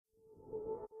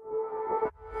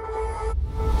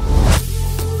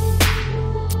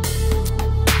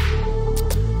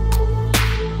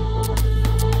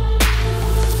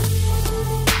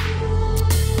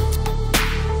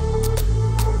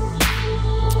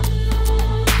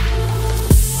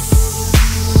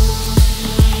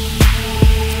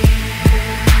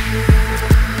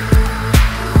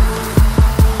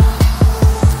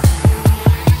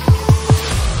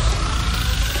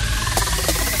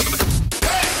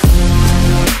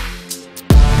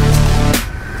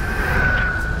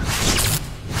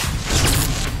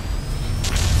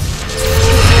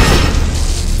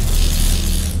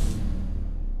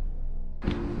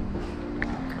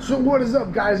what is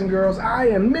up, guys and girls? I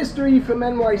am Mr. E from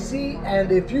NYC,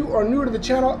 and if you are new to the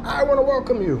channel, I want to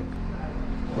welcome you.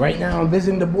 Right now I'm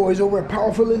visiting the boys over at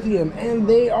Powerful Lithium, and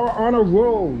they are on a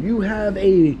roll. You have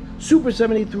a Super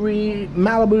 73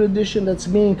 Malibu edition that's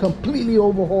being completely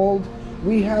overhauled.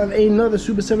 We have another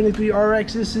Super 73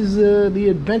 RX. This is the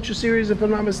Adventure Series, if I'm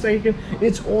not mistaken.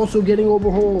 It's also getting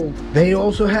overhauled. They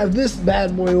also have this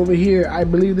bad boy over here. I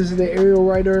believe this is the Aerial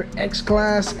Rider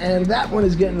X-Class, and that one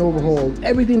is getting overhauled.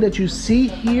 Everything that you see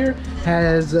here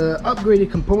has upgraded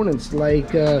components,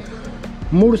 like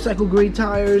motorcycle grade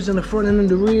tires in the front and in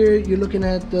the rear. You're looking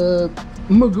at the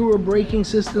Magura braking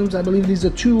systems. I believe these are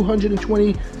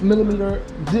 220 millimeter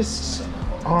discs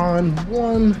on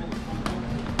 1,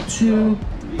 2,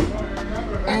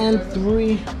 and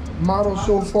 3 models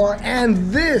so far. And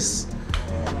this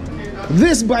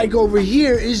bike over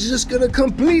here is just gonna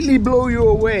completely blow you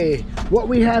away. What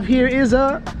we have here is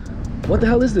what the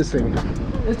hell is this thing?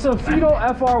 It's a Fido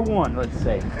FR-1, let's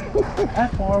say.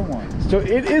 FR-1. So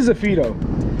it is a Fido.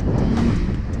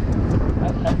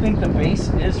 I think the base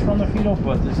is from the Fido,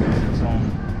 but this is its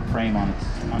own frame on its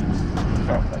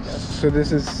truck, I guess. So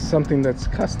this is something that's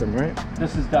custom, right?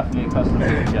 This is definitely a custom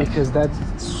build, yes. Because that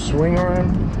swing arm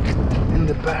in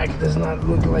the back does not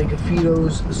look like a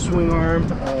Fido's swing arm.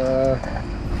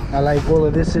 I like all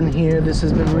of this in here. This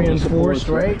has been reinforced,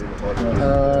 right?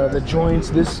 The joints,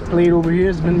 this plate over here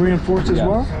has been reinforced as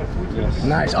well. Yes.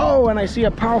 Nice. Oh, and I see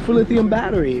a Powerful Lithium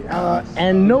battery.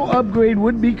 And no upgrade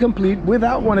would be complete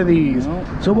without one of these. No.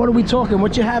 So what are we talking?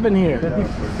 What you have in here?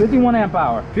 51 amp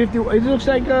hour. 50. It looks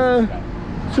like a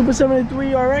Super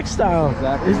 73 RX style.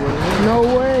 Exactly. No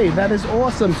way. That is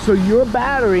awesome. So your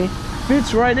battery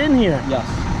fits right in here. Yes.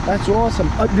 That's awesome.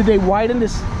 Did they widen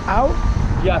this out?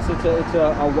 Yes, it's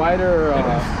a wider, I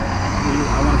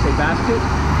want to say basket.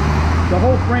 The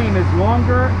whole frame is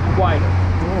longer and wider.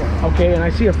 Okay, and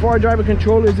I see a far driver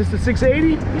controller. Is this the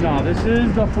 680? No, this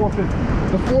is the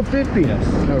 450. The 450? Yes.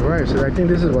 All right, so I think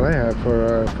this is what I have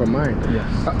for mine.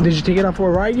 Yes. Did you take it out for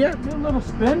a ride yet? Do a little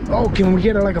spin. Oh, can we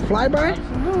get it like a flyby?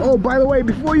 Absolutely. Oh, by the way,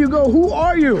 before you go, who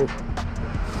are you?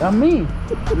 Not me.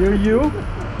 You're you.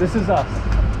 This is us.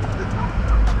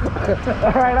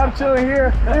 All right, I'm chilling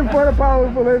here in front of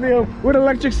Powerful Lithium with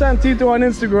Electric Santito on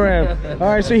Instagram. All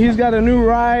right, so he's got a new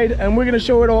ride, and we're gonna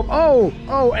show it off.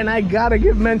 Oh, and I gotta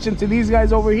give mention to these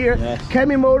guys over here. Yes.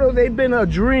 Kemimoto, they've been a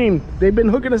dream. They've been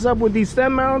hooking us up with these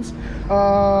stem mounts.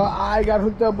 I got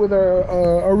hooked up with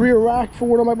a rear rack for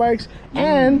one of my bikes,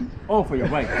 and for your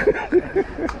bike.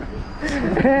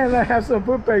 and I have some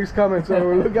foot pegs coming, so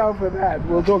look out for that.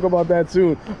 We'll talk about that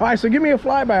soon. All right, so give me a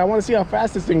flyby. I want to see how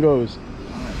fast this thing goes.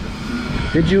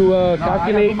 Did you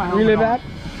calculate relay that?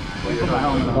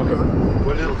 Okay.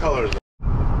 What little colors?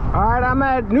 All right, I'm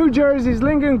at New Jersey's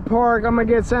Lincoln Park. I'm gonna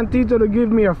get Santito to give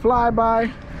me a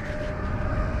flyby.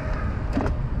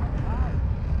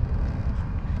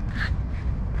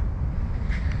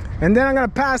 And then I'm gonna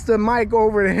pass the mic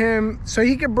over to him so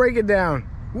he can break it down.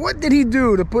 What did he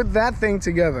do to put that thing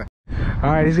together?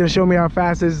 All right, he's gonna show me how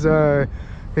fast his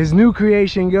new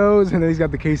creation goes, and then he's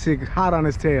got the K6 hot on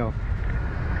his tail.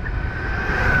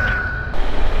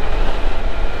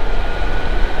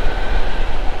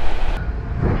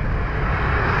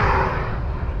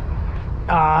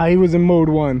 He was in mode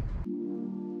 1.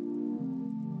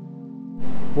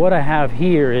 What I have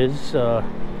here is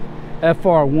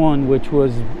FR-1, which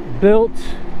was built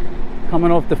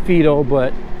coming off the Fido,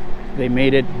 but they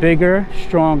made it bigger,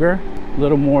 stronger, a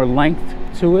little more length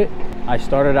to it. I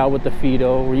started out with the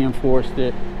Fido, reinforced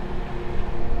it,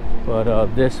 but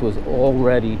this was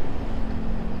already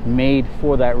made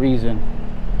for that reason,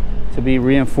 to be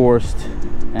reinforced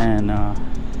and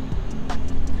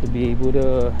to be able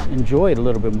to enjoy it a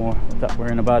little bit more without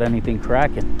worrying about anything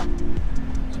cracking.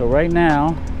 So right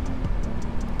now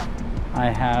I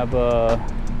have a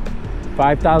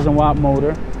 5,000 watt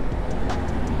motor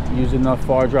using the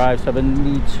far drive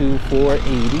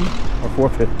 72480 or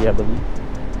 450, I believe.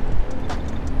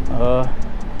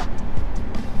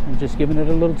 I'm just giving it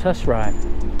a little test ride.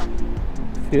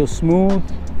 Feels smooth,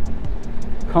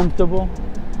 comfortable,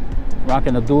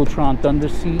 rocking a Dualtron Thunder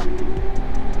seat.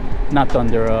 Not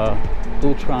Thunder,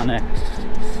 Dualtron X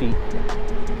seat.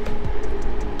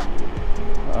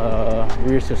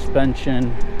 Rear suspension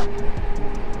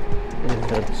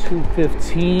is a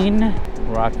 215,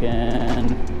 rocking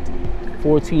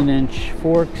 14-inch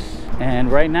forks. And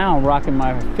right now I'm rocking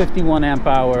my 51 amp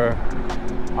hour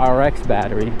RX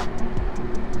battery,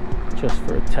 just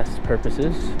for test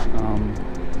purposes.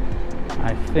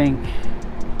 I think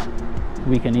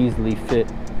we can easily fit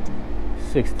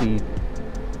 60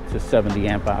 to 70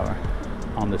 amp hour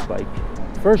on this bike.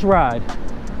 First ride,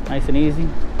 nice and easy.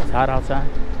 It's hot outside.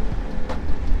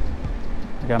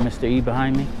 I got Mr. E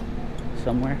behind me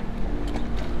somewhere.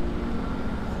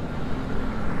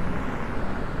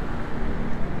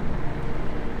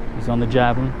 He's on the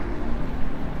javelin.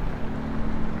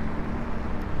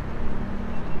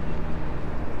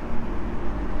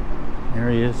 There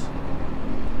he is.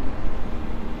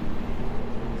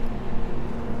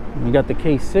 We got the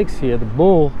K6 here, the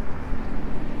bull.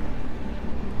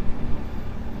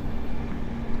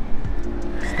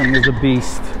 This thing is a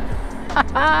beast.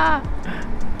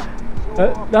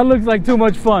 that looks like too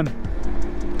much fun.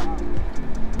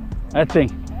 That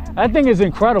thing is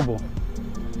incredible.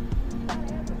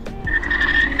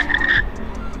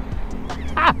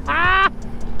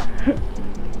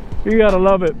 You gotta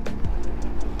love it.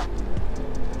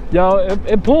 Yo,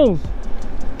 it pulls.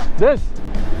 This.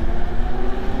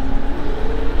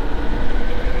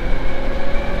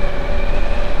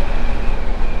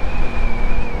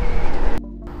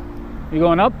 You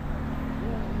going up?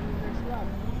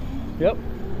 Yep.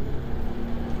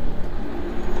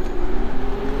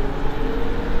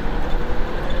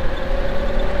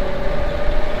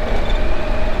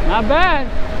 Not bad.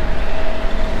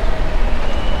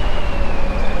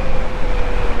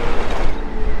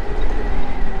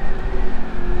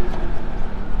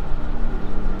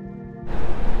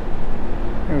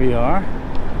 Here we are.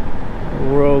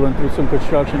 We're rolling through some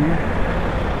construction here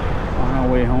on our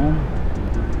way home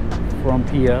from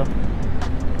PL.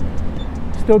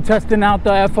 Still testing out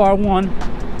the FR-1,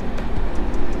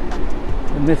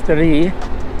 the Mr. E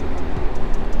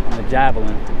on the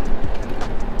javelin.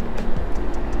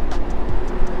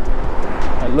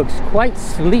 It looks quite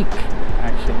sleek,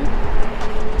 actually.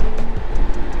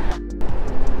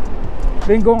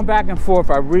 Been going back and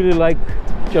forth. I really like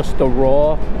just the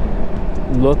raw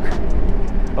look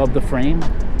of the frame.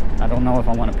 I don't know if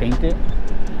I want to paint it.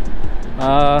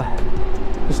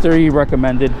 Mr. E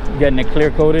recommended getting it clear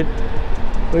coated,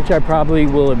 which I probably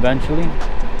will eventually.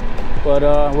 But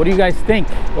what do you guys think?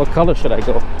 What color should I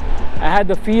go? I had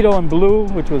the Fido in blue,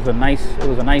 which was a nice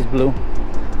blue.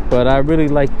 But I really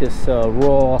like this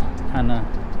raw kind of,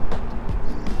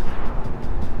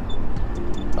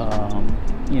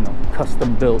 you know,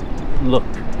 custom built look.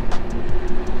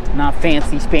 Not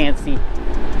fancy,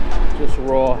 just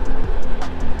raw.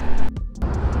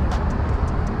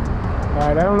 All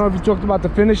right, I don't know if you talked about the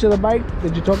finish of the bike.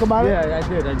 Did you talk about it? Yeah, I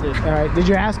did. All right, did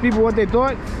you ask people what they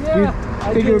thought? Yeah, Do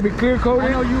you think it would be clear coated?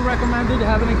 I know you recommended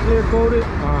having it clear coated.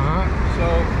 So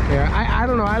yeah, I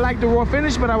don't know. I like the raw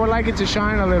finish, but I would like it to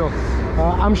shine a little.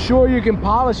 I'm sure you can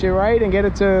polish it, right, and get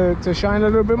it to shine a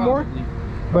little bit more.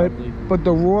 But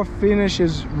the raw finish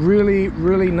is really,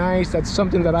 really nice. That's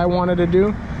something that I wanted to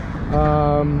do.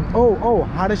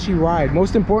 How does she ride?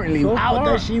 Most importantly, so how far,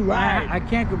 does she ride? I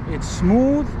can't. It's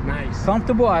smooth, nice,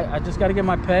 comfortable. I just got to get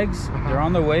my pegs. They're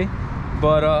on their way.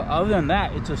 But other than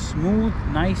that, it's a smooth,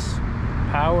 nice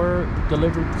power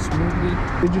delivered smoothly.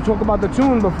 Did you talk about the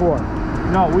tune before?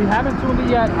 No, we haven't tuned it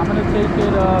yet. I'm gonna take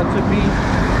it to B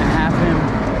and have him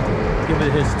give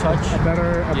it his touch. A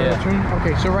better tune.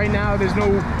 Okay, so right now there's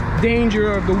no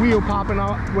danger of the wheel popping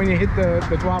out when you hit the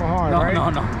throttle hard, right? No.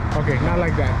 Okay, not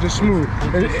like that. Just smooth.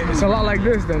 It's a lot like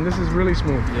this then. This is really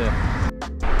smooth.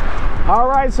 Yeah. All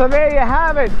right, so there you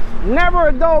have it. Never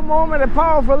a dull moment at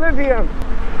Powerful Lithium.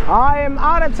 I am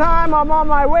out of time. I'm on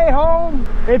my way home.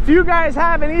 If you guys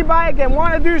have an e-bike and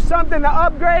want to do something to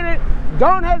upgrade it,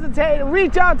 don't hesitate and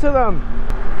reach out to them.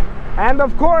 And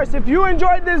of course, if you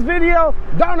enjoyed this video,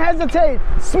 don't hesitate.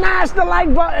 Smash the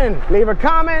like button. Leave a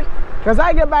comment, because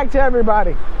I get back to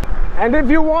everybody. And if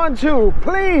you want to,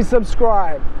 please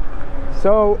subscribe.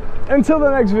 So until the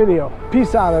next video,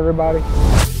 peace out, everybody.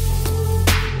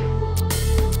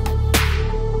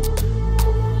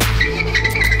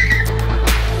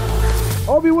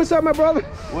 Obi, what's up, my brother?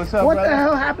 What's up, What brother? the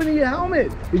hell happened to your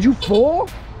helmet? Did you fall?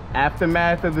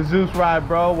 Aftermath of the Zeus ride,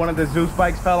 bro. One of the Zeus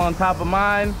bikes fell on top of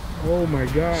mine. Oh my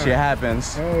God. Shit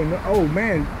happens. Oh no. Oh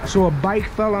man. So a bike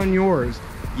fell on yours.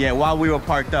 Yeah, while we were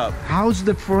parked up. How's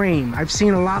the frame? I've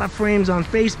seen a lot of frames on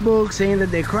Facebook saying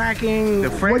that they're cracking.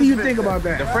 What do you think about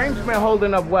that? The frame's been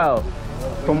holding up well.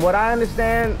 From what I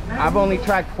understand, I've only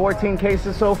tracked 14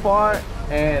 cases so far,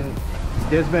 and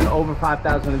there's been over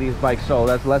 5,000 of these bikes sold.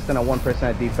 That's less than a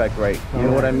 1% defect rate. You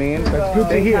know what I mean? That's good to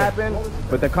Things hear. happen,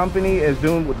 but the company is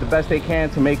doing the best they can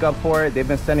to make up for it. They've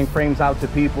been sending frames out to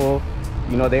people.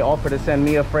 You know, they offer to send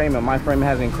me a frame, and my frame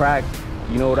hasn't cracked.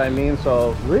 You know what I mean?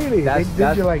 So really, they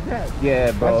did you like that?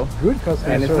 Yeah, bro. That's good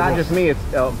customer And it's service. not just me. It's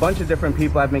a bunch of different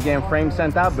people have been getting frames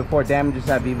sent out before damages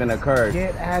have even occurred.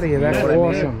 Get out of here. That's You know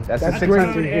what I mean? awesome. That's That's a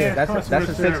great to hear. That's a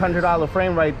 $600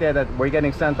 frame right there that we're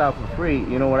getting sent out for free.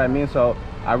 You know what I mean? So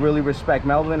I really respect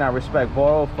Melvin. I respect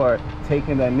Voro for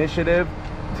taking the initiative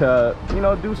to, you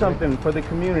know, do something for the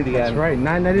community. That's and right.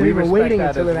 Not even waiting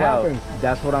until it happens.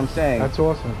 That's what I'm saying. That's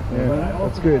awesome. Yeah,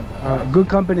 that's good. Good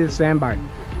company to stand by.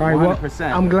 All right, well,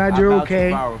 100%. I'm glad you're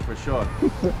okay. For sure.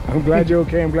 I'm glad you're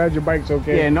okay. I'm glad your bike's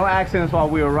okay. Yeah, no accidents while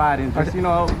we were riding. Just, you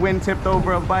know, wind tipped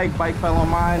over a bike fell on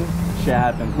mine. Shit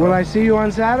happens. Will I see you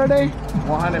on Saturday?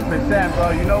 100%,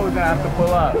 bro. You know we're gonna have to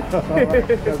pull up.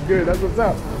 That's good. That's what's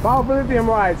up. Powerful Lithium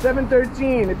ride,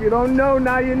 713. If you don't know,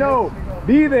 now you know.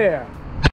 Be there.